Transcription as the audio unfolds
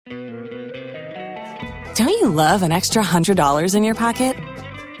Don't you love an extra $100 in your pocket?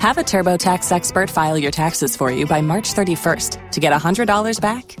 Have a TurboTax expert file your taxes for you by March 31st to get $100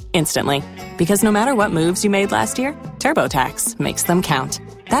 back instantly. Because no matter what moves you made last year, TurboTax makes them count.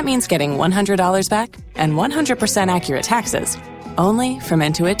 That means getting $100 back and 100% accurate taxes, only from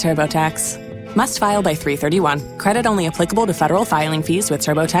Intuit TurboTax. Must file by 3/31. Credit only applicable to federal filing fees with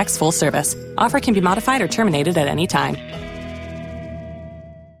TurboTax full service. Offer can be modified or terminated at any time.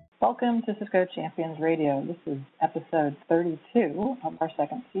 Welcome to Cisco Champions Radio. This is episode 32 of our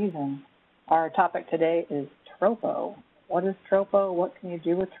second season. Our topic today is Tropo. What is Tropo? What can you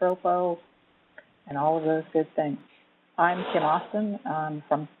do with Tropo? And all of those good things. I'm Kim Austin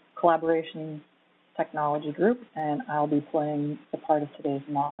from Collaboration Technology Group, and I'll be playing the part of today's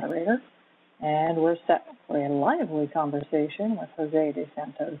moderator. And we're set for a lively conversation with Jose de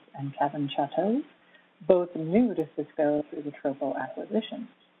Santos and Kevin Chateau, both new to Cisco through the Tropo acquisition.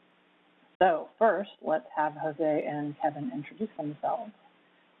 So first, let's have Jose and Kevin introduce themselves.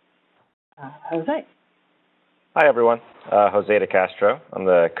 Jose. Hi, everyone. Jose de Castro. I'm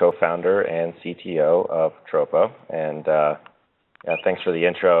the co-founder and CTO of Tropo. And thanks for the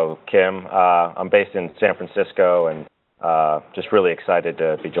intro, Kim. I'm based in San Francisco and just really excited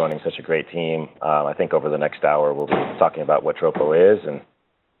to be joining such a great team. I think over the next hour, we'll be talking about what Tropo is and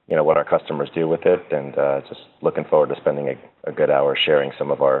what our customers do with it, and just looking forward to spending a good hour sharing some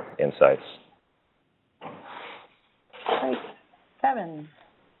of our insights. Great. Kevin.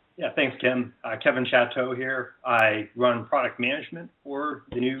 Yeah, thanks, Kim. Kevin Chateau here. I run product management for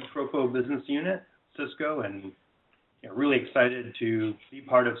the new Tropo business unit, Cisco, and really excited to be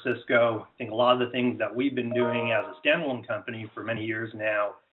part of Cisco. I think a lot of the things that we've been doing as a standalone company for many years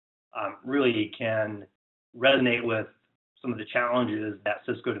now really can resonate with some of the challenges that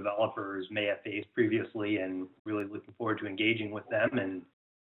Cisco developers may have faced previously, and really looking forward to engaging with them and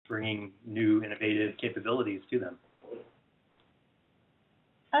bringing new innovative capabilities to them.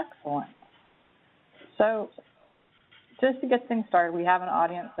 Excellent. So just to get things started, we have an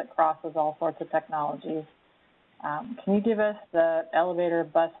audience that crosses all sorts of technologies. Can you give us the elevator,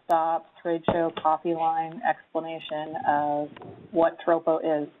 bus stop, trade show, coffee line explanation of what Tropo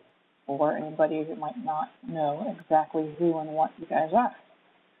is, for anybody who might not know exactly who and what you guys are?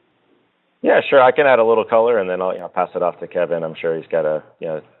 Yeah, sure. I can add a little color, and then I'll pass it off to Kevin. I'm sure he's got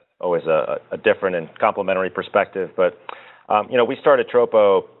always a different and complementary perspective. But we started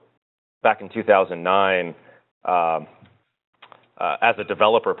Tropo back in 2009 as a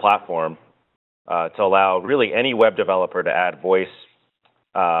developer platform to allow really any web developer to add voice,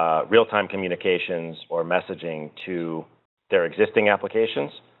 real-time communications, or messaging to their existing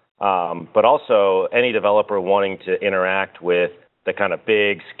applications. But also any developer wanting to interact with the kind of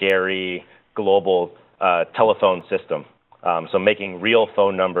big, scary, global telephone system. So making real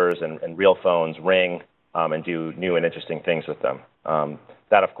phone numbers and real phones ring and do new and interesting things with them.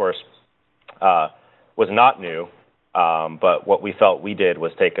 That, of course, was not new, but what we felt we did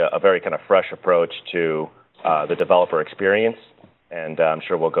was take a very kind of fresh approach to the developer experience, and I'm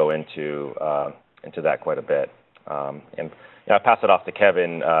sure we'll go into that quite a bit. And I'll pass it off to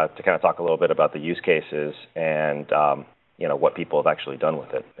Kevin to kind of talk a little bit about the use cases and what people have actually done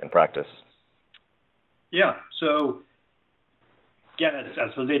with it in practice. Yeah. So again,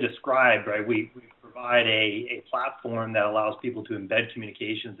 as Jose described, right, we provide a platform that allows people to embed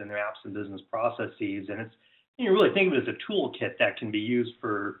communications in their apps and business processes, and it's really think of it as a toolkit that can be used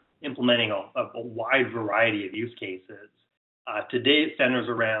for implementing a wide variety of use cases. Today, it centers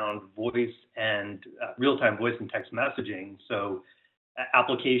around voice and real-time voice and text messaging. So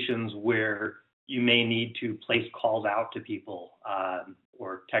applications where you may need to place calls out to people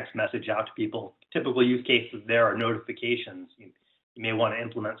or text message out to people. Typical use cases there are notifications. You may want to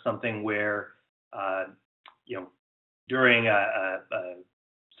implement something where, during a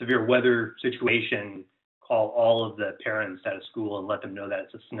severe weather situation, call all of the parents at a school and let them know that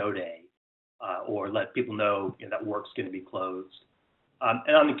it's a snow day. Or let people know, that work's going to be closed.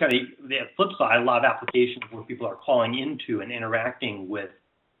 And on the flip side, a lot of applications where people are calling into and interacting with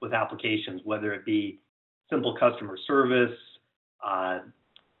applications, whether it be simple customer service,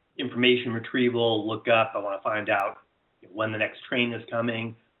 information retrieval, look up, I want to find out when the next train is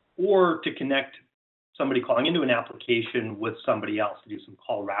coming, or to connect somebody calling into an application with somebody else to do some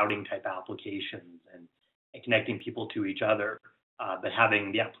call routing type applications and connecting people to each other. But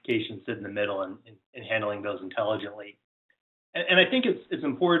having the application sit in the middle and handling those intelligently. And I think it's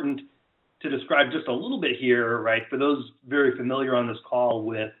important to describe just a little bit here, right, for those very familiar on this call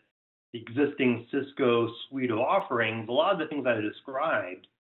with the existing Cisco suite of offerings, a lot of the things that I described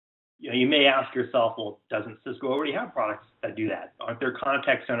you may ask yourself, well, doesn't Cisco already have products that do that? Aren't there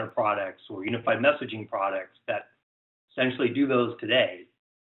contact center products or unified messaging products that essentially do those today?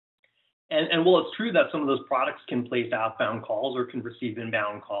 And while it's true that some of those products can place outbound calls or can receive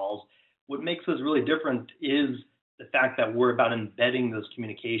inbound calls, what makes us really different is the fact that we're about embedding those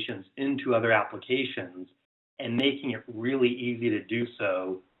communications into other applications and making it really easy to do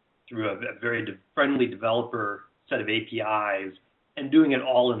so through a very friendly developer set of APIs and doing it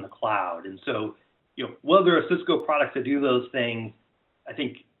all in the cloud. And so, while there are Cisco products that do those things, I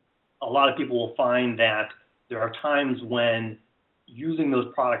think a lot of people will find that there are times when using those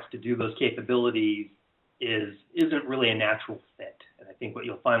products to do those capabilities isn't really a natural fit. And I think what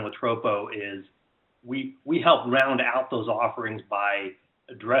you'll find with Tropo is we help round out those offerings by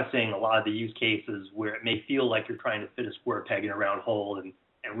addressing a lot of the use cases where it may feel like you're trying to fit a square peg in a round hole, and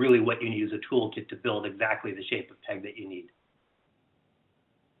really what you need is a toolkit to build exactly the shape of peg that you need.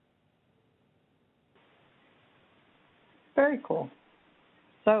 Very cool.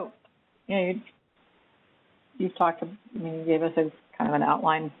 So, you've talked, you gave us a kind of an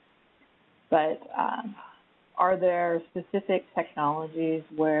outline, but are there specific technologies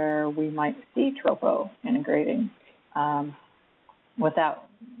where we might see Tropo integrating without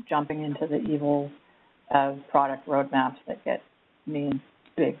jumping into the evil of product roadmaps that get me in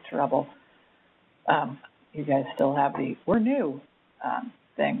big trouble? You guys still have the "we're new"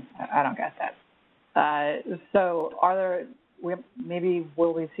 thing. I don't get that. So maybe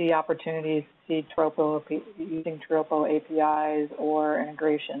will we see opportunities to see Tropo using Tropo APIs or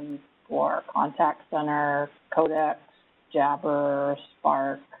integrations for contact center, Codex, Jabber,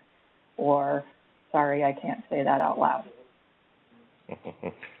 Spark, or, sorry, I can't say that out loud.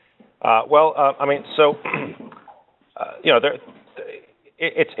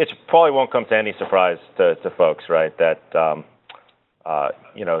 It probably won't come to any surprise to folks, right, that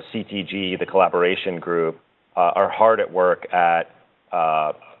CTG, the collaboration group, are hard at work at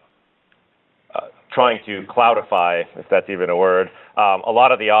trying to cloudify, if that's even a word, a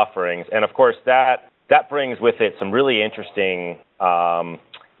lot of the offerings. And of course, that brings with it some really interesting,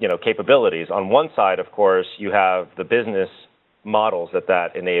 capabilities. On one side, of course, you have the business models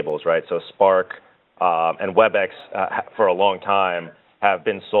that enables, right? So Spark and WebEx for a long time have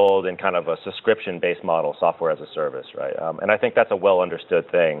been sold in kind of a subscription-based model, software as a service, right? And I think that's a well-understood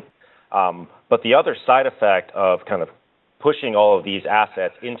thing. But the other side effect of kind of pushing all of these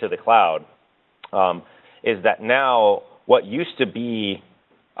assets into the cloud is that now what used to be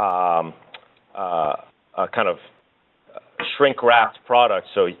a kind of shrink-wrapped product,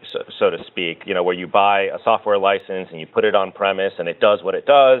 so to speak, where you buy a software license and you put it on premise and it does what it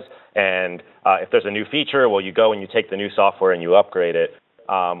does, and if there's a new feature, well, you go and you take the new software and you upgrade it.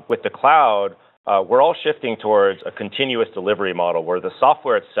 With the cloud, we're all shifting towards a continuous delivery model where the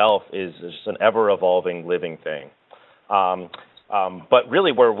software itself is just an ever-evolving living thing. But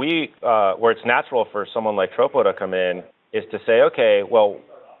really where it's natural for someone like Tropo to come in is to say, okay, well,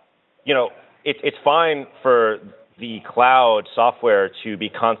 it's fine for the cloud software to be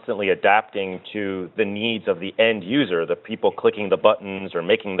constantly adapting to the needs of the end user, the people clicking the buttons or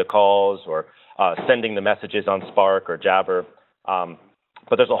making the calls or sending the messages on Spark or Jabber.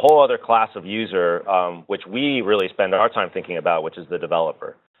 But there's a whole other class of user which we really spend our time thinking about, which is the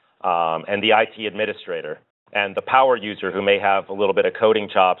developer and the IT administrator and the power user who may have a little bit of coding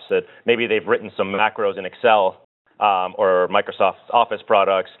chops, that maybe they've written some macros in Excel or Microsoft Office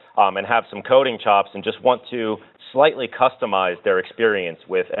products and have some coding chops and just want to slightly customize their experience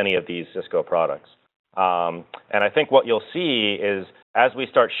with any of these Cisco products. And I think what you'll see is as we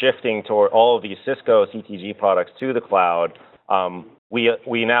start shifting toward all of these Cisco CTG products to the cloud,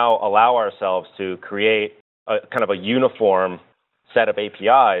 we now allow ourselves to create a kind of a uniform set of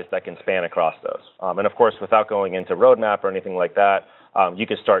APIs that can span across those. And of course, without going into roadmap or anything like that, you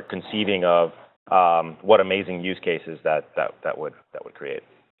can start conceiving of what amazing use cases that would create.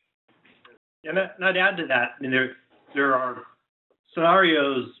 And I'd add to that, I mean, there are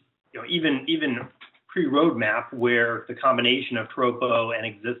scenarios, even pre-roadmap, where the combination of Tropo and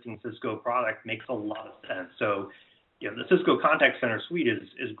existing Cisco product makes a lot of sense. So, the Cisco Contact Center suite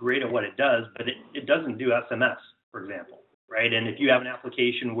is great at what it does, but it doesn't do SMS, for example, right? And if you have an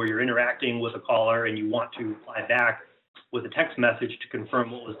application where you're interacting with a caller and you want to reply back with a text message to confirm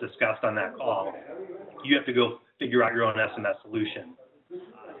what was discussed on that call, you have to go figure out your own SMS solution.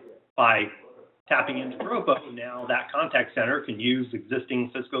 By tapping into Tropo, now that contact center can use existing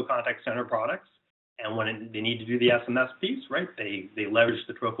Cisco Contact Center products, and when they need to do the SMS piece, right, they leverage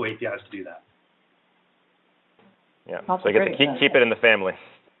the Tropo APIs to do that. Yeah, so you get to keep it in the family.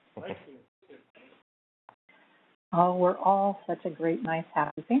 Oh, we're all such a great, nice,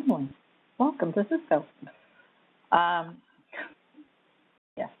 happy family. Welcome to Cisco.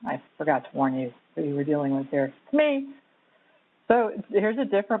 Yeah, I forgot to warn you who you were dealing with here. It's me. So here's a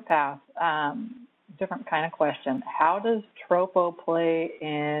different path, different kind of question. How does Tropo play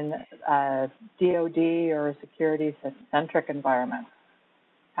in DoD or security-centric environments?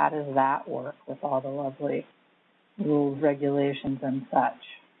 How does that work with all the lovely rules, regulations, and such?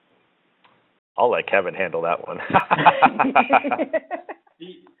 I'll let Kevin handle that one.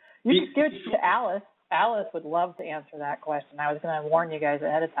 You can give it to Alice. Alice would love to answer that question. I was going to warn you guys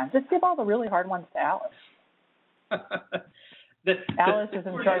ahead of time. Just give all the really hard ones to Alice. Alice is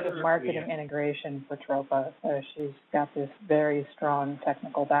in charge of marketing integration for Tropo, so she's got this very strong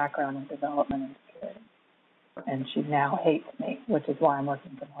technical background in development and security. And she now hates me, which is why I'm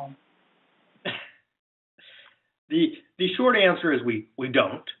working from home. The short answer is we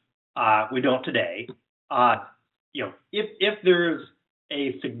don't. We don't today. If there's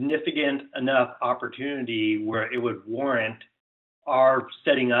a significant enough opportunity where it would warrant our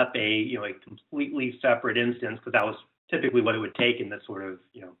setting up a completely separate instance, because that was typically what it would take in this sort of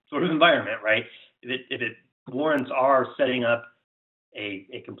environment, right? If it warrants our setting up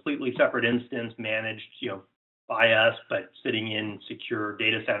a completely separate instance managed, by us, but sitting in secure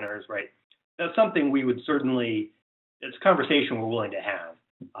data centers, right? That's something we would certainly. It's a conversation we're willing to have.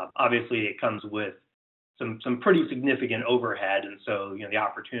 Obviously, it comes with some pretty significant overhead, and so the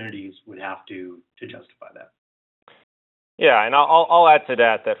opportunities would have to justify that. Yeah, and I'll add to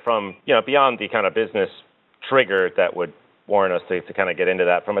that from beyond the kind of business trigger that would warrant us to kind of get into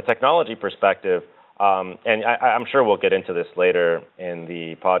that from a technology perspective, and I'm sure we'll get into this later in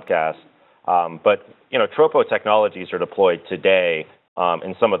the podcast. But Tropo technologies are deployed today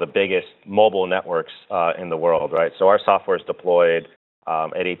in some of the biggest mobile networks in the world, right? So our software is deployed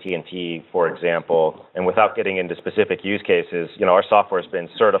at AT&T, for example, and without getting into specific use cases, our software has been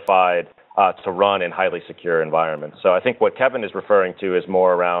certified to run in highly secure environments. So I think what Kevin is referring to is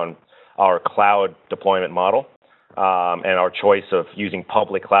more around our cloud deployment model and our choice of using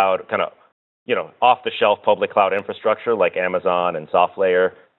public cloud, kind of off-the-shelf public cloud infrastructure like Amazon and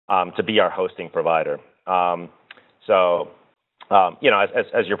SoftLayer to be our hosting provider. As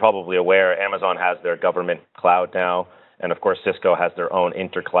you're probably aware, Amazon has their government cloud now, and of course Cisco has their own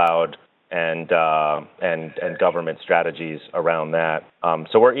intercloud and government strategies around that.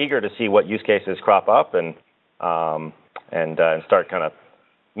 So we're eager to see what use cases crop up and start kind of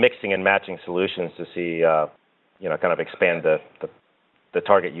mixing and matching solutions to see kind of expand the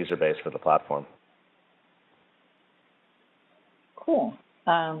target user base for the platform. Cool.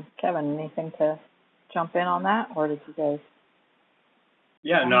 Kevin, anything to jump in on that, or did you guys?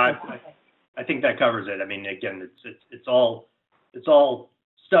 Yeah, no, I think that covers it. I mean, again, it's all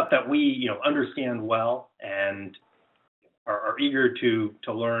stuff that we understand well and are eager to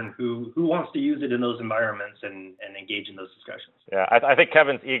learn who wants to use it in those environments and engage in those discussions. Yeah, I think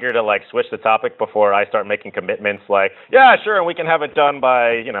Kevin's eager to switch the topic before I start making commitments like, yeah, sure, and we can have it done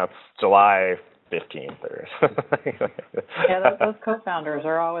by July 15th or something. Yeah, those co-founders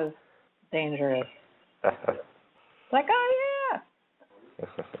are always dangerous. It's like, oh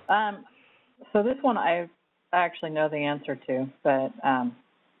yeah. So this one I actually know the answer to, but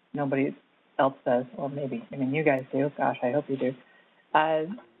nobody else does, or maybe, you guys do. Gosh, I hope you do.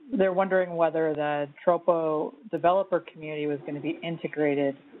 They're wondering whether the Tropo developer community was going to be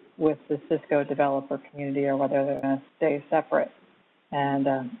integrated with the Cisco developer community or whether they're going to stay separate. And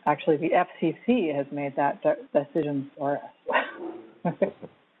actually, the FCC has made that decision for us.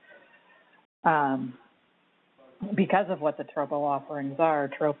 Because of what the Tropo offerings are,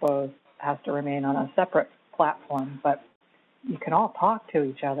 Tropo has to remain on a separate platform, but you can all talk to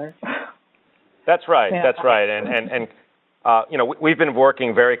each other. That's right. Yeah. That's right. And we've been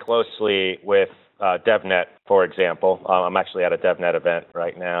working very closely with DevNet, for example. I'm actually at a DevNet event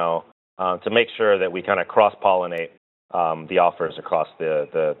right now to make sure that we kind of cross-pollinate the offers across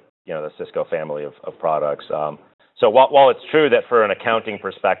the Cisco family of products. So while it's true that for an accounting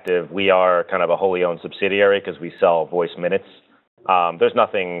perspective, we are kind of a wholly owned subsidiary because we sell voice minutes, there's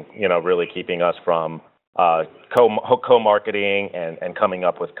nothing, really keeping us from co-marketing and coming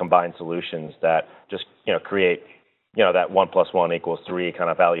up with combined solutions that just, create, that 1 + 1 = 3 kind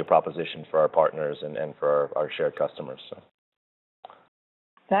of value proposition for our partners and for our shared customers. So.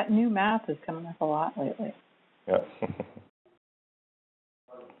 That new math is coming up a lot lately. Yeah.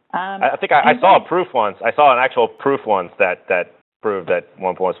 I think I saw a proof once. I saw an actual proof once that proved that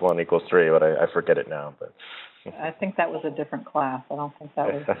 1 + 1 = 3, but I forget it now. But I think that was a different class. I don't think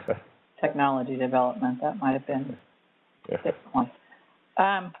that was technology development. That might have been Bitcoin.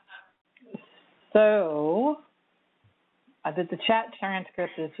 So The chat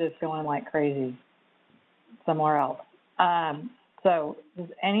transcript is just going like crazy somewhere else. So does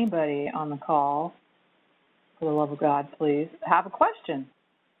anybody on the call, for the love of God, please, have a question?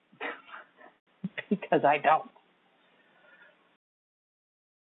 Because I don't.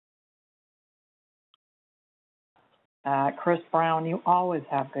 Chris Brown, you always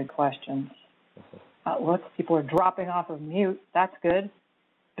have good questions. Look, people are dropping off of mute. That's good.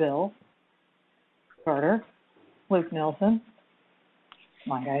 Bill, Carter, Luke Nielsen.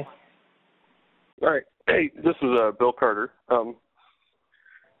 Come on, guys. All right. Hey, this is Bill Carter. Can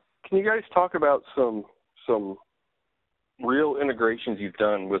you guys talk about some real integrations you've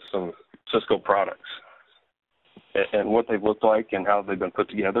done with some Cisco products and what they've looked like and how they've been put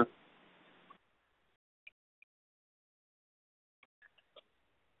together?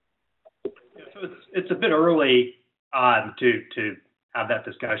 So it's a bit early to have that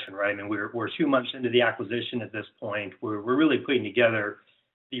discussion, right? I mean, we're 2 months into the acquisition at this point. We're really putting together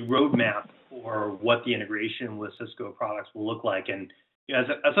the roadmap for what the integration with Cisco products will look like. And you know,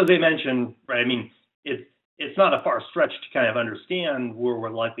 as Jose mentioned, right? I mean, it's not a far stretch to kind of understand where we're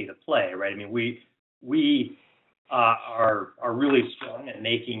likely to play, right? I mean, we are really strong at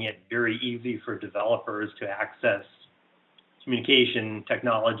making it very easy for developers to access communication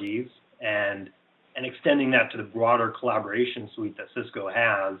technologies and extending that to the broader collaboration suite that Cisco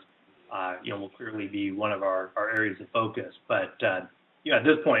has, will clearly be one of our areas of focus. But at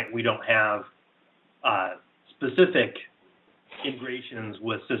this point, we don't have specific integrations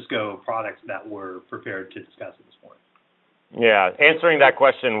with Cisco products that we're prepared to discuss at this point. Yeah, answering that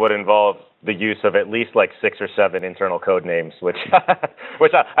question would involve the use of at least like 6 or 7 internal code names, which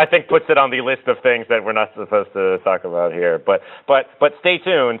I think puts it on the list of things that we're not supposed to talk about here. But stay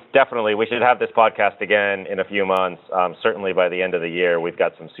tuned. Definitely, we should have this podcast again in a few months. Certainly by the end of the year, we've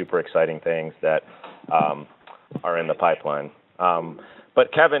got some super exciting things that are in the pipeline.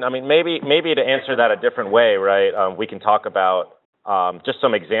 But Kevin, I mean, maybe to answer that a different way, right? We can talk about just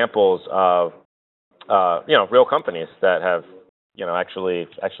some examples of real companies that have actually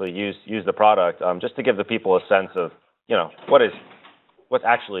use the product, just to give the people a sense of what's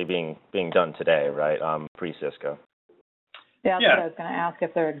actually being done today, right? Pre-Cisco. Yeah, that's what I was going to ask,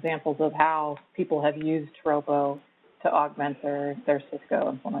 if there are examples of how people have used Tropo to augment their Cisco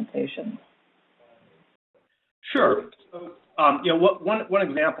implementation. Sure. So, one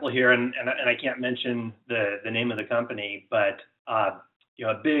example here, and I can't mention the name of the company, but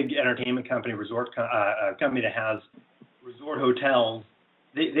a big entertainment company, resort company that has resort hotels,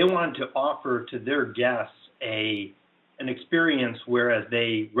 they wanted to offer to their guests an experience where, as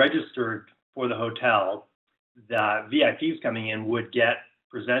they registered for the hotel, the VIPs coming in would get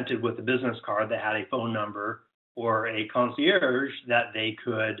presented with a business card that had a phone number or a concierge that they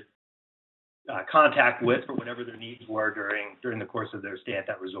could contact with for whatever their needs were during the course of their stay at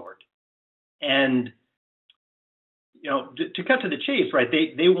that resort. And to cut to the chase, right?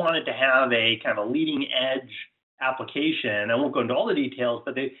 They wanted to have a kind of a leading edge application. I won't go into all the details,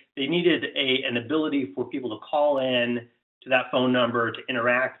 but they needed an ability for people to call in to that phone number, to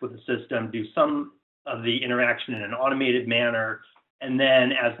interact with the system, do some of the interaction in an automated manner, and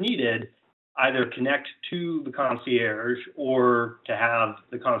then, as needed, either connect to the concierge or to have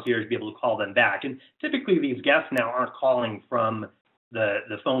the concierge be able to call them back. And typically, these guests now aren't calling from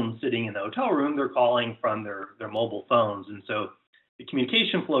the phone sitting in the hotel room. They're calling from their mobile phones, and so the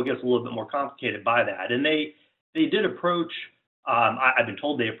communication flow gets a little bit more complicated by that. And they did approach. I've been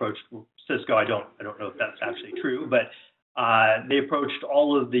told they approached Cisco. I don't know if that's actually true, but they approached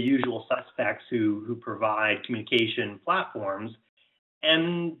all of the usual suspects who provide communication platforms,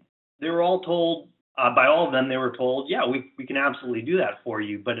 and they were all told, by all of them, they were told, yeah, we can absolutely do that for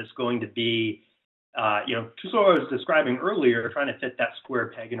you, but it's going to be, just what I was describing earlier, trying to fit that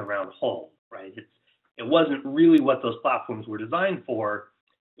square peg in a round hole, right? It wasn't really what those platforms were designed for.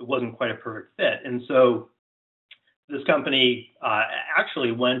 It wasn't quite a perfect fit. And so this company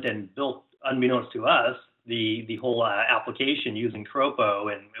actually went and built, unbeknownst to us, the whole application using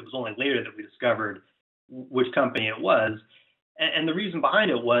Tropo, and it was only later that we discovered which company it was. And the reason behind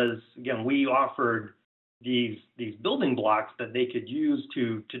it was, again, we offered these building blocks that they could use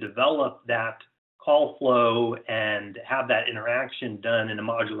to develop that call flow and have that interaction done in a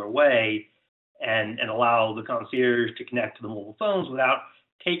modular way and allow the concierge to connect to the mobile phones without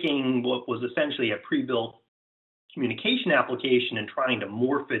taking what was essentially a pre-built communication application and trying to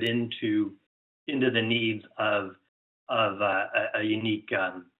morph it into the needs of a unique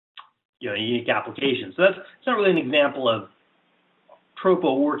application. So it's not really an example of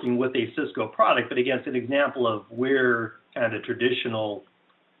Tropo working with a Cisco product, but again, it's an example of where kind of the traditional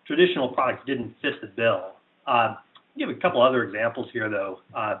products didn't fit the bill. give a couple other examples here, though.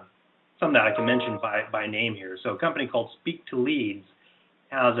 Some that I can mention by name here. So a company called Speak to Leads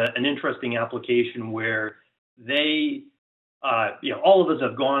has an interesting application where they, all of us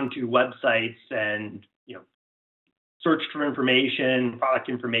have gone to websites and, searched for information, product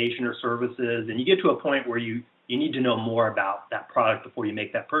information or services, and you get to a point where you need to know more about that product before you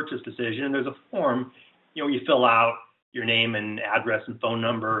make that purchase decision. And there's a form, you fill out your name and address and phone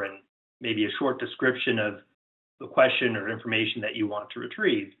number and maybe a short description of the question or information that you want to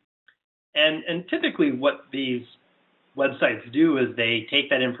retrieve. And typically what these websites do is they take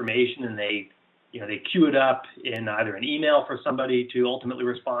that information and they queue it up in either an email for somebody to ultimately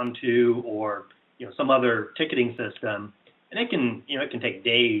respond to, or some other ticketing system, and it can take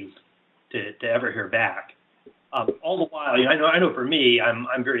days to ever hear back. All the while, I know for me,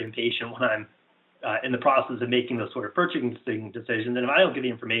 I'm very impatient when I'm in the process of making those sort of purchasing decisions, and if I don't get the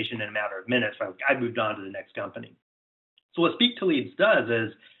information in a matter of minutes, I've moved on to the next company. So what Speak to Leads does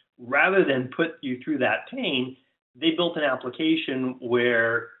is, rather than put you through that pain, they built an application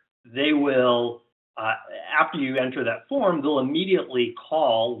where they will, after you enter that form, they'll immediately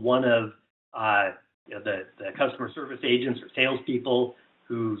call one of the customer service agents or salespeople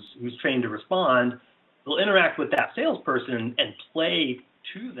who's trained to respond. They'll interact with that salesperson and play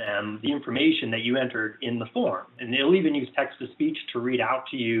to them the information that you entered in the form. And they'll even use text-to-speech to read out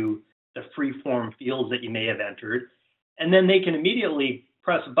to you the free form fields that you may have entered. And then they can immediately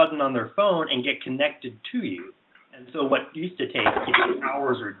press a button on their phone and get connected to you. And so what used to take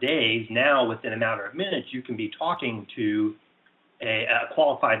hours or days, now within a matter of minutes, you can be talking to a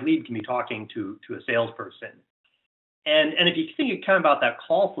qualified lead, can be talking to a salesperson. And if you think kind of about that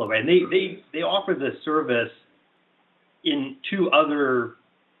call flow, right, they offer this service in two other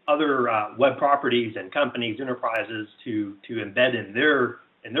web properties and companies, enterprises to embed in their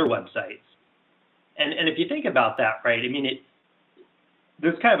websites. And if you think about that, right,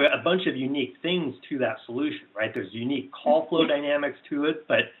 there's kind of a bunch of unique things to that solution, right? There's unique call flow dynamics to it,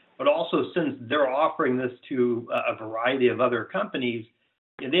 but also, since they're offering this to a variety of other companies,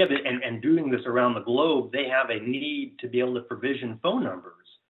 they have and doing this around the globe, they have a need to be able to provision phone numbers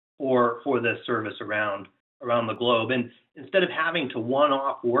for this service around the globe. And instead of having to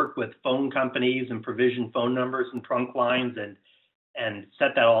one-off work with phone companies and provision phone numbers and trunk lines and set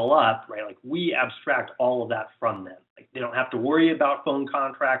that all up, right? Like, we abstract all of that from them. Like, they don't have to worry about phone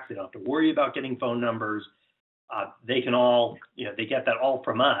contracts. They don't have to worry about getting phone numbers. They can all, they get that all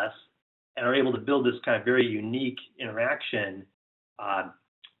from us and are able to build this kind of very unique interaction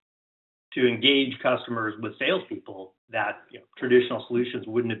to engage customers with salespeople that traditional solutions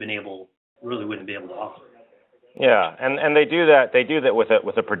wouldn't be able to offer. Yeah, and they do that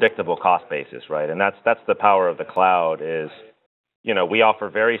with a predictable cost basis, right? And that's the power of the cloud is, we offer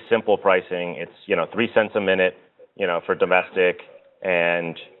very simple pricing. It's 3 cents a minute, for domestic,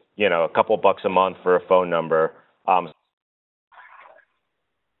 and a couple bucks a month for a phone number.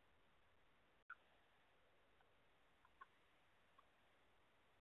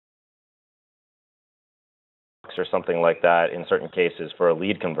 Or something like that in certain cases for a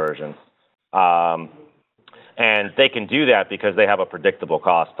lead conversion. And they can do that because they have a predictable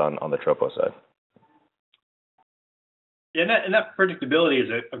cost on the Tropo side. Yeah, and that predictability is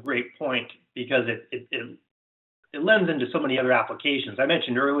a great point because it lends into so many other applications. I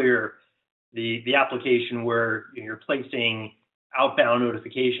mentioned earlier the application where you're placing outbound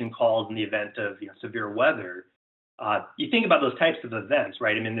notification calls in the event of severe weather. You think about those types of events,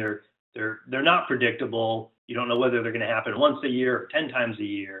 right? They're not predictable. You don't know whether they're going to happen once a year or 10 times a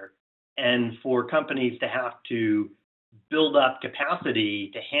year. And for companies to have to build up capacity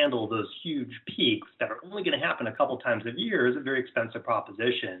to handle those huge peaks that are only going to happen a couple times a year is a very expensive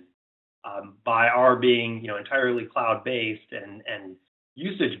proposition. By our being entirely cloud-based and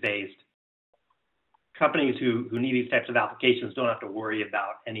usage-based, companies who need these types of applications don't have to worry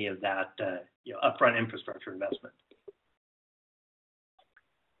about any of that upfront infrastructure investment.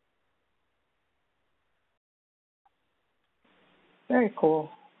 Very cool.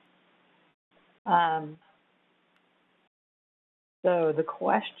 So the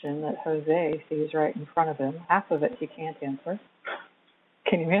question that Jose sees right in front of him, half of it he can't answer.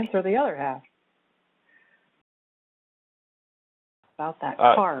 Can you answer the other half? About that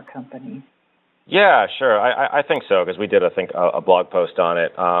car company. Yeah, sure. I think so, because we did, I think, a blog post on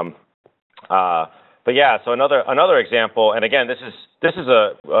it. But yeah, so another example, and again, this is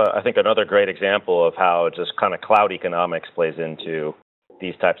I think another great example of how just kind of cloud economics plays into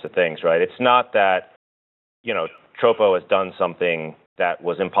these types of things, right? It's not that, Tropo has done something that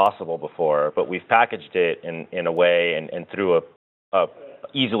was impossible before, but we've packaged it in a way and through a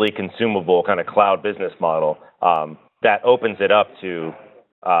easily consumable kind of cloud business model, that opens it up to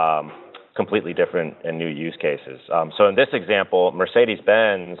completely different and new use cases. So in this example,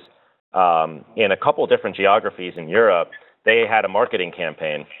 Mercedes-Benz, in a couple different geographies in Europe, they had a marketing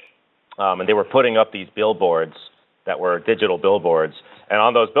campaign, and they were putting up these billboards that were digital billboards. And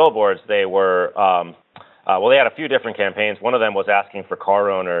on those billboards, they were, they had a few different campaigns. One of them was asking for car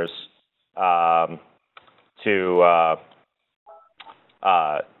owners to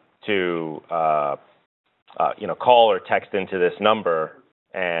call or text into this number,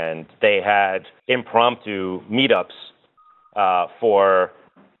 and they had impromptu meetups for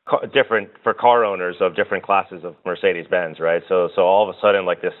car owners of different classes of Mercedes-Benz, right? So all of a sudden,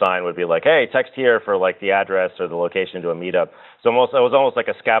 like, this sign would be like, hey, text here for like the address or the location to a meetup. So it was almost like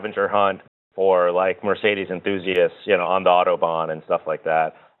a scavenger hunt for like Mercedes enthusiasts, on the Autobahn and stuff like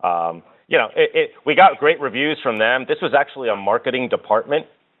that. We got great reviews from them. This was actually a marketing department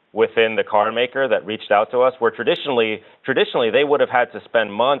within the car maker that reached out to us, where traditionally they would have had to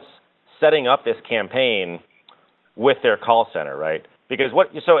spend months setting up this campaign with their call center, right? Because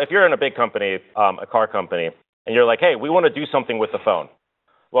so if you're in a big company, a car company, and you're like, hey, we want to do something with the phone.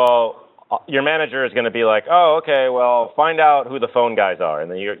 Well, your manager is going to be like, oh, okay, well, find out who the phone guys are.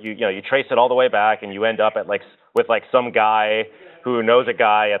 And then you trace it all the way back, and you end up with some guy who knows a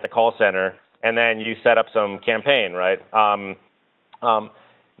guy at the call center, and then you set up some campaign, right?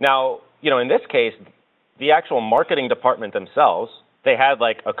 Now, in this case, the actual marketing department themselves, they had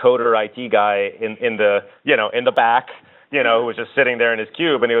like a coder IT guy in the back, who was just sitting there in his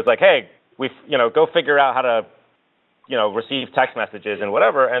cube, and he was like, hey, go figure out how to, receive text messages and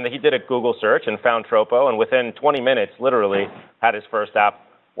whatever. And he did a Google search and found Tropo, and within 20 minutes, literally had his first app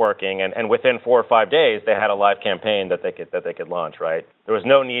working. And within 4 or 5 days, they had a live campaign that they could launch, right? There was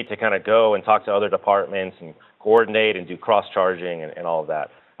no need to kind of go and talk to other departments and coordinate and do cross-charging and all of that.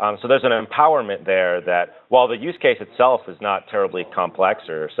 So there's an empowerment there that, while the use case itself is not terribly complex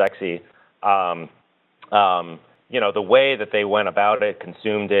or sexy, the way that they went about it,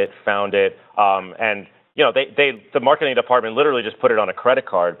 consumed it, found it, and the marketing department literally just put it on a credit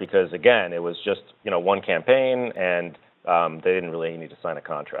card because, again, it was just one campaign, and they didn't really need to sign a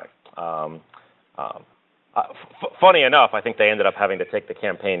contract. Funny enough, I think they ended up having to take the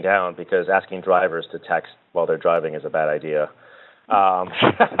campaign down because asking drivers to text while they're driving is a bad idea. But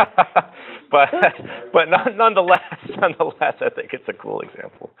nonetheless, I think it's a cool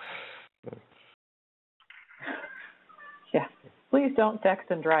example. Yeah. Please don't text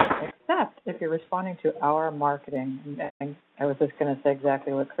and drive, except if you're responding to our marketing. And I was just going to say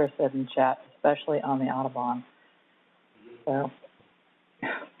exactly what Chris said in chat, especially on the Autobahn. So,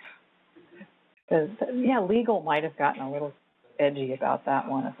 because, legal might have gotten a little edgy about that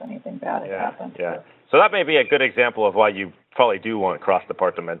one if anything bad had happened. Yeah. So that may be a good example of why you probably do want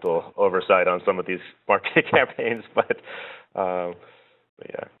cross-departmental oversight on some of these marketing campaigns, but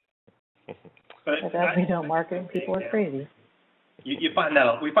yeah. But as we know, marketing people are crazy. We find that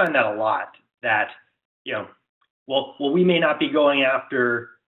a lot. That we may not be going after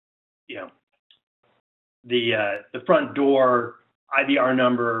the front door IVR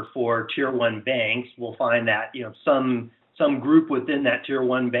number for tier 1 banks. We'll find that some group within that tier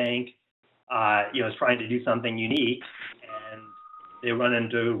 1 bank is trying to do something unique, and they run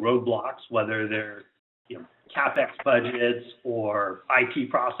into roadblocks, whether they're CapEx budgets or IT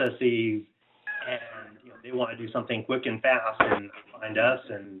processes, and they want to do something quick and fast, and they find us,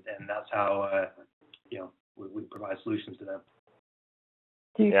 and that's how we provide solutions to them.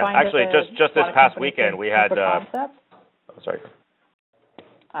 Do you find actually, just this past weekend we had. Sorry.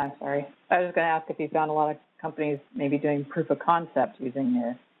 I'm sorry. I was going to ask if you found a lot of companies maybe doing proof of concept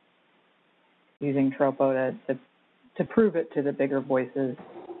using Tropo to prove it to the bigger voices.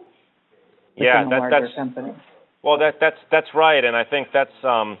 Yeah, that's company. Well, that's right, and I think that's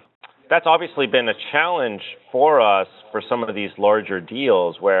obviously been a challenge for us for some of these larger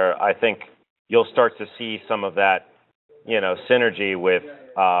deals, where I think you'll start to see some of that, synergy with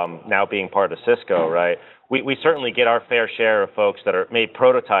now being part of Cisco, right? We certainly get our fair share of folks that are made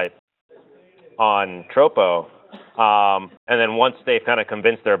prototype on Tropo, and then once they've kind of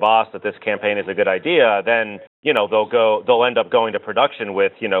convinced their boss that this campaign is a good idea, then they'll end up going to production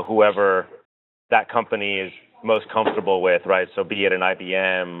with whoever that company is most comfortable with, right? So be it an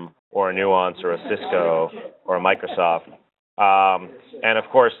IBM or a Nuance or a Cisco or a Microsoft. And of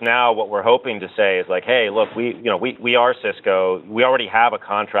course, now what we're hoping to say is like, hey, look, we are Cisco. We already have a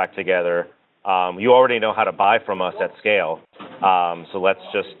contract together. You already know how to buy from us at scale. So let's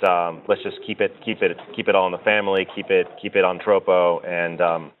just keep it all in the family. Keep it on Tropo, and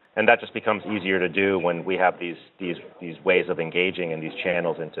and that just becomes easier to do when we have these ways of engaging and these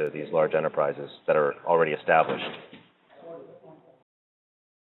channels into these large enterprises that are already established.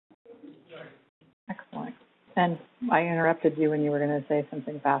 Excellent. And I interrupted you when you were going to say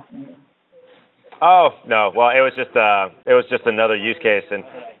something fascinating. Oh no! Well, it was just another use case, and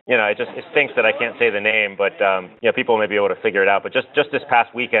it stinks that I can't say the name, but people may be able to figure it out. But just this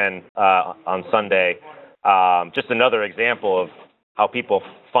past weekend on Sunday, just another example of how people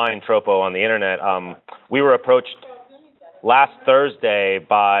find Tropo on the internet. We were approached last Thursday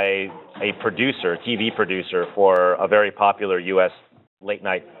by a TV producer for a very popular U.S. late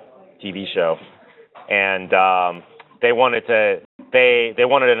night TV show, and they wanted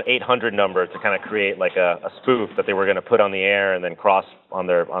an 800 number to kind of create like a spoof that they were going to put on the air and then cross on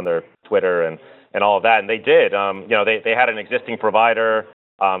their Twitter and all of that. And they did. They had an existing provider.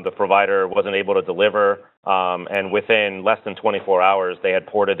 The provider wasn't able to deliver. And within less than 24 hours, they had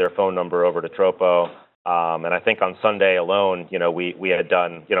ported their phone number over to Tropo. And I think on Sunday alone, we had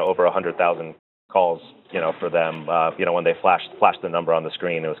done, over 100,000 calls, for them, when they flashed the number on the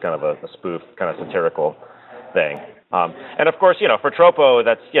screen. It was kind of a spoof, kind of satirical thing. And of course, for Tropo,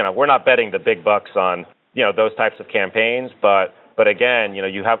 that's, we're not betting the big bucks on, those types of campaigns. But again,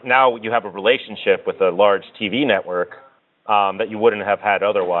 you have a relationship with a large TV network that you wouldn't have had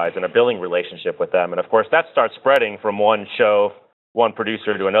otherwise, and a billing relationship with them. And of course, that starts spreading from one show, one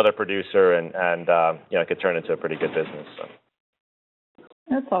producer to another producer, and it could turn into a pretty good business. So.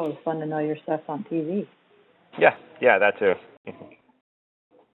 It's always fun to know your stuff's on TV. Yeah, that too.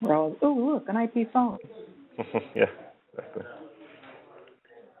 We're always, look, an IP phone. Yeah, exactly.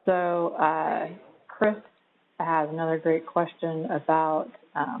 So Chris has another great question about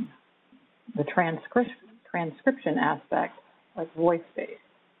the transcription aspect, like voice-based.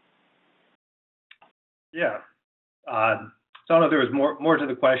 Yeah. So I don't know if there was more to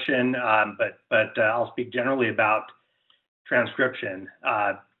the question, but I'll speak generally about transcription.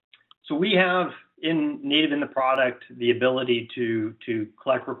 So we have native in the product the ability to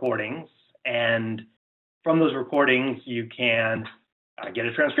collect recordings, and from those recordings you can get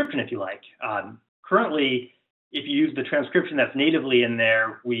a transcription if you like. Currently, if you use the transcription that's natively in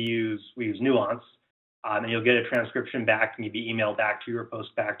there, we use Nuance, and you'll get a transcription back and you'll be emailed back to you or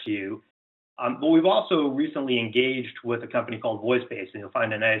post back to you. But we've also recently engaged with a company called VoiceBase, and you'll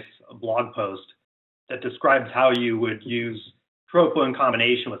find a nice blog post that describes how you would use Tropo in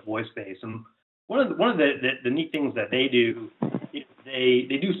combination with VoiceBase. And one of the neat things that they do,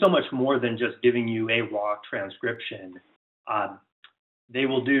 they do so much more than just giving you a raw transcription. They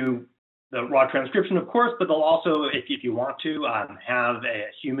will do the raw transcription, of course, but they'll also, if you want to, have a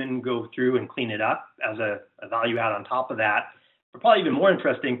human go through and clean it up as a value add on top of that. But probably even more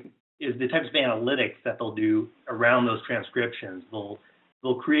interesting is the types of analytics that they'll do around those transcriptions.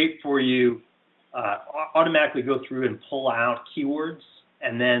 They'll create for you, automatically go through and pull out keywords,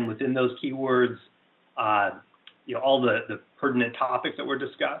 and then within those keywords, all the pertinent topics that were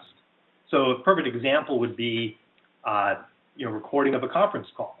discussed. So a perfect example would be, recording of a conference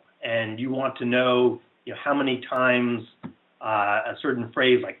call, and you want to know, how many times a certain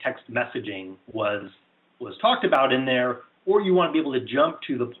phrase like text messaging was talked about in there, or you want to be able to jump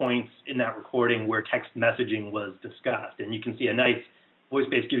to the points in that recording where text messaging was discussed. And you can see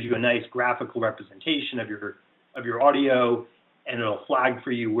VoiceBase gives you a nice graphical representation of your audio, and it'll flag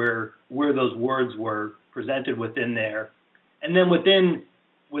for you where those words were presented within there. And then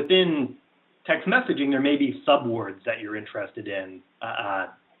within text messaging, there may be subwords that you're interested in,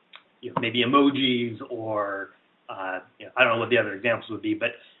 maybe emojis, or I don't know what the other examples would be,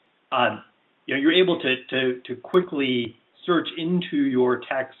 but you're able to quickly search into your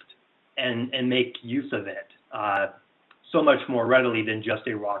text and make use of it so much more readily than just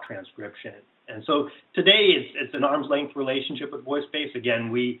a raw transcription. And so today it's an arm's length relationship with VoiceBase. Again,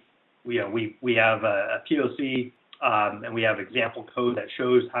 we have a POC, and we have example code that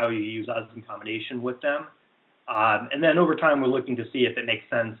shows how you use us in combination with them. And then over time, we're looking to see if it makes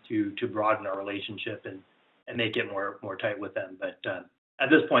sense to broaden our relationship and make it more tight with them. But at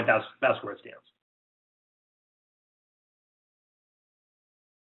this point, that's where it stands.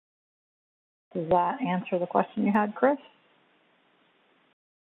 Does that answer the question you had, Chris?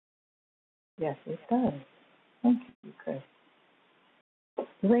 Yes, it does. Thank you, Chris.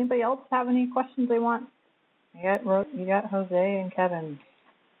 Does anybody else have any questions they want? You got Jose and Kevin,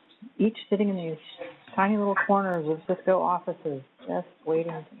 each sitting in these tiny little corners of Cisco offices, just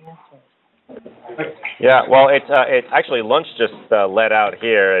waiting to answer. Yeah, well, it's actually lunch just let out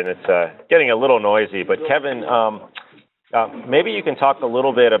here, and it's getting a little noisy. But Kevin, maybe you can talk a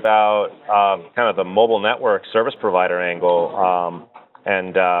little bit about kind of the mobile network service provider angle.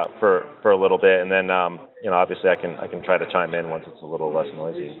 and for a little bit, and then obviously I can try to chime in once it's a little less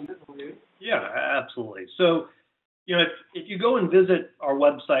noisy. Yeah, absolutely. So if you go and visit our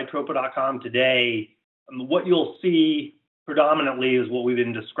website tropo.com today, what you'll see predominantly is what we've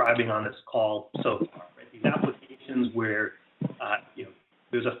been describing on this call so far. Right? These applications where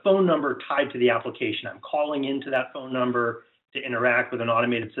there's a phone number tied to the application. I'm calling into that phone number to interact with an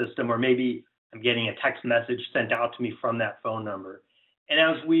automated system, or maybe I'm getting a text message sent out to me from that phone number. And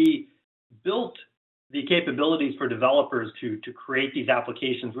as we built the capabilities for developers to create these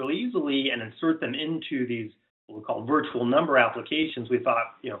applications really easily and insert them into these what we call virtual number applications, we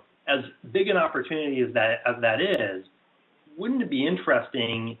thought, as big an opportunity as that is, wouldn't it be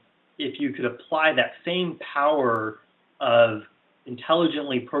interesting if you could apply that same power of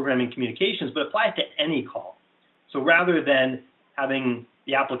intelligently programming communications, but apply it to any call? So rather than having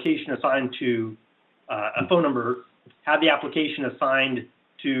the application assigned to a phone number, have the application assigned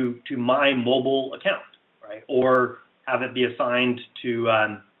to my mobile account, right? Or have it be assigned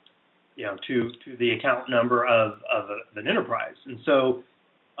to to the account number of an enterprise. And so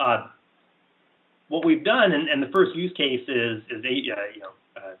what we've done, and the first use case is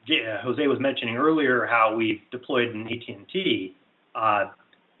Jose was mentioning earlier how we've deployed in AT&T.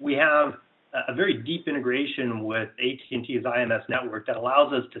 We have a very deep integration with AT&T's IMS network that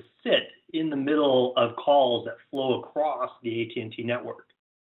allows us to sit in the middle of calls that flow across the AT&T network.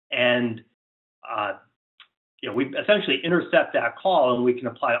 And we essentially intercept that call, and we can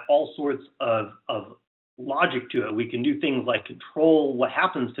apply all sorts of logic to it. We can do things like control what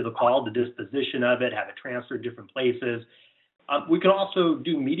happens to the call, the disposition of it, have it transferred different places. We can also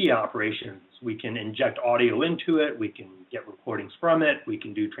do media operations. We can inject audio into it. We can get recordings from it. We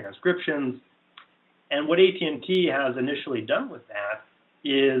can do transcriptions. And what AT&T has initially done with that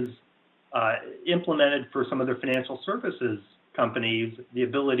is implemented for some of their financial services companies the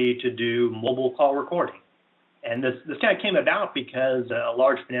ability to do mobile call recording. And this kind of came about because a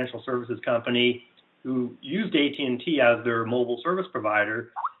large financial services company who used AT&T as their mobile service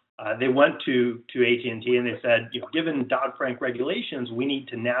provider, they went to AT&T and they said, given Dodd-Frank regulations, we need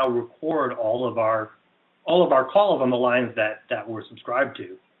to now record all of our calls on the lines that we're subscribed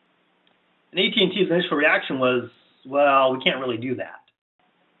to. And AT&T's initial reaction was, well, we can't really do that.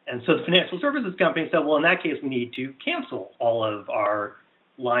 And so the financial services company said, well, in that case, we need to cancel all of our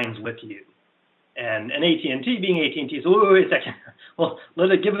lines with you. And AT&T, being AT&T, said, wait a second. Well,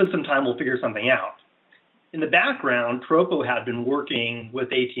 give us some time. We'll figure something out. In the background, Tropo had been working with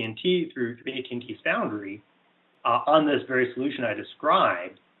AT&T through AT&T's Foundry on this very solution I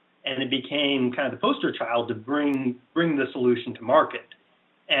described, and it became kind of the poster child to bring the solution to market.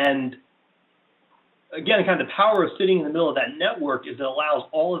 And again, kind of the power of sitting in the middle of that network is it allows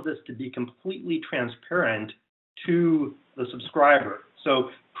all of this to be completely transparent to the subscriber. So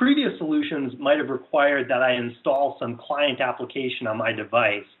previous solutions might have required that I install some client application on my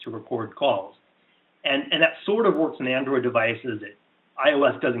device to record calls. And that sort of works on Android devices.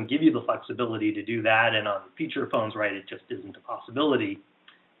 iOS doesn't give you the flexibility to do that, and on feature phones, right, it just isn't a possibility.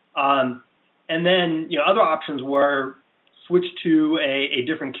 And then other options were switch to a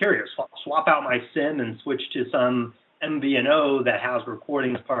different carrier, swap out my SIM and switch to some MVNO that has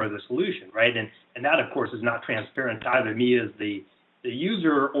recording as part of the solution, right? And that, of course, is not transparent to either me as the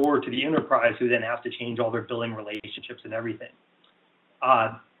user or to the enterprise, who then has to change all their billing relationships and everything.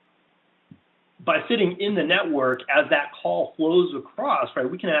 By sitting in the network, as that call flows across, right,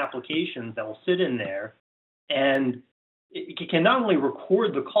 we can have applications that will sit in there, and it can not only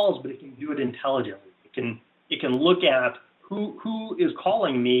record the calls, but it can do it intelligently. It can look at who is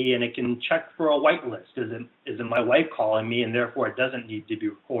calling me, and it can check for a whitelist. Is it my wife calling me, and therefore it doesn't need to be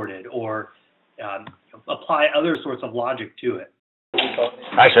recorded, or apply other sorts of logic to it.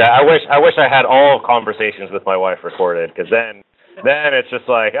 Actually, I wish I had all conversations with my wife recorded, because then it's just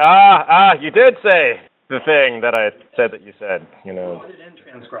like, you did say the thing that I said that you said, Recorded and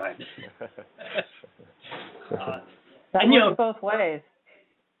transcribed. That works both ways.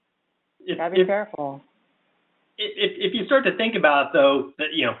 Gotta be careful. If you start to think about it, though, that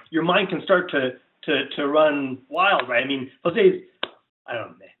your mind can start to run wild, right? I mean, Jose's, I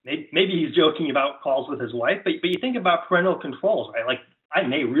don't know, maybe he's joking about calls with his wife, but you think about parental controls, right? Like, I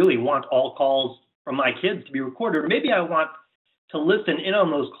may really want all calls from my kids to be recorded, or maybe I want to listen in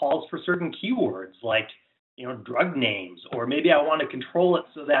on those calls for certain keywords like, drug names, or maybe I want to control it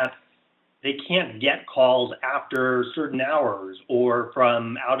so that they can't get calls after certain hours or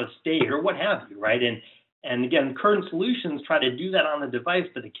from out of state or what have you, right? And again, current solutions try to do that on the device,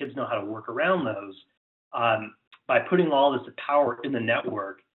 but the kids know how to work around those. By putting all this power in the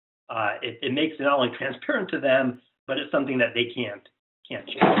network, it makes it not only transparent to them, but it's something that they can't can't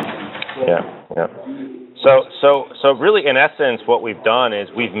change. Yeah. So really, in essence, what we've done is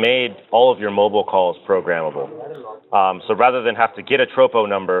we've made all of your mobile calls programmable. So rather than have to get a Tropo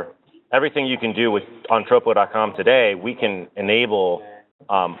number, everything you can do on Tropo.com today, we can enable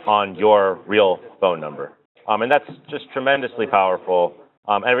on your real phone number. And that's just tremendously powerful.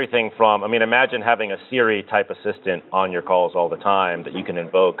 Everything from, imagine having a Siri type assistant on your calls all the time that you can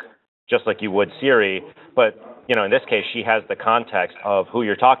invoke just like you would Siri, but in this case, she has the context of who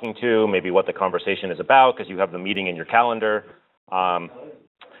you're talking to, maybe what the conversation is about, because you have the meeting in your calendar. And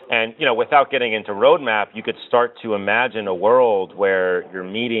without getting into roadmap, you could start to imagine a world where your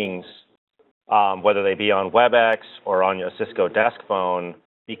meetings, whether they be on WebEx or on your Cisco desk phone,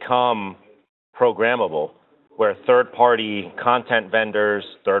 become programmable, where third-party content vendors,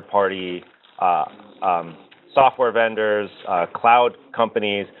 third-party software vendors, cloud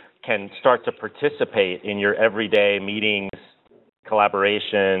companies can start to participate in your everyday meetings,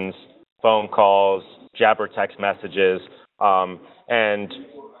 collaborations, phone calls, jabber text messages, and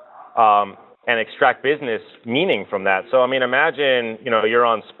extract business meaning from that. So, imagine, you're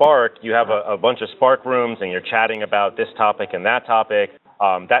on Spark, you have a bunch of Spark rooms and you're chatting about this topic and that topic.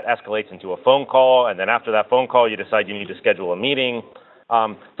 That escalates into a phone call, and then after that phone call, you decide you need to schedule a meeting.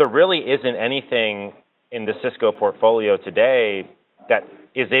 There really isn't anything in the Cisco portfolio today that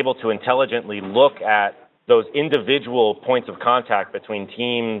is able to intelligently look at those individual points of contact between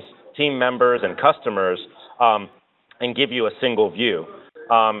team members and customers, and give you a single view.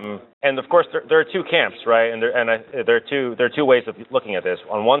 And of course, there are two camps, right? And there are two ways of looking at this.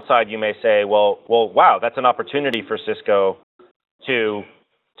 On one side, you may say, well, wow, that's an opportunity for Cisco to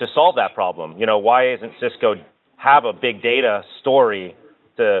solve that problem. Why isn't Cisco have a big data story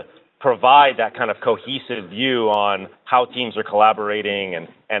to provide that kind of cohesive view on how teams are collaborating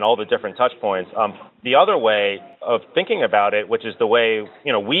and all the different touch points? The other way of thinking about it, which is the way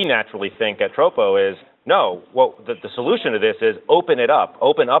we naturally think at Tropo, is no. Well, the solution to this is open it up,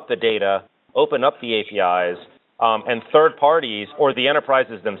 open up the data, open up the APIs, and third parties or the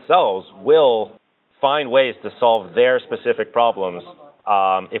enterprises themselves will find ways to solve their specific problems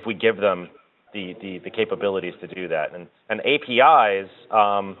if we give them the capabilities to do that. And APIs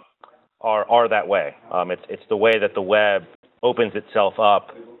are that way. It's the way that the web opens itself up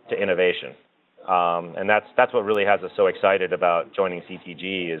to innovation. And that's what really has us so excited about joining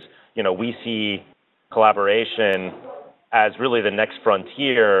CTG is, we see collaboration as really the next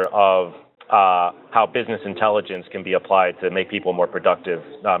frontier of how business intelligence can be applied to make people more productive,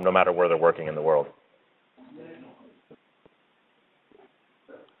 no matter where they're working in the world.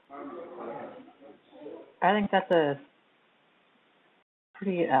 I think that's a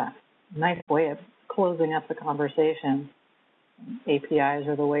pretty nice way of closing up the conversation. APIs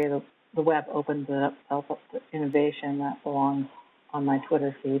are the way the web opens itself up to innovation. That belongs on my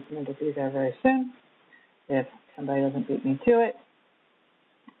Twitter feed, and it'll be there very soon if somebody doesn't beat me to it.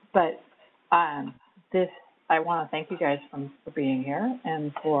 But I want to thank you guys for being here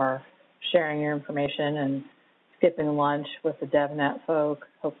and for sharing your information and skipping lunch with the DevNet folk.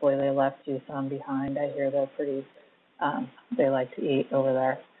 Hopefully they left you some behind. I hear they're pretty, they like to eat over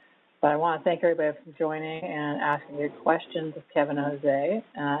there. But I want to thank everybody for joining and asking good questions of Kevin and Jose.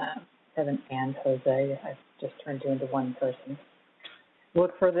 Kevin and Jose, I've just turned you into one person.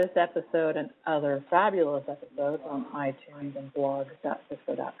 Look for this episode and other fabulous episodes on iTunes and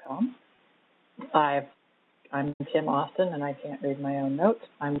blogs.cisco.com. I'm Kim Austin, and I can't read my own notes.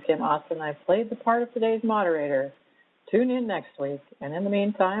 I'm Kim Austin. I've played the part of today's moderator. Tune in next week. And in the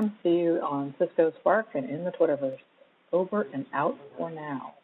meantime, see you on Cisco Spark and in the Twitterverse. Over and out for now.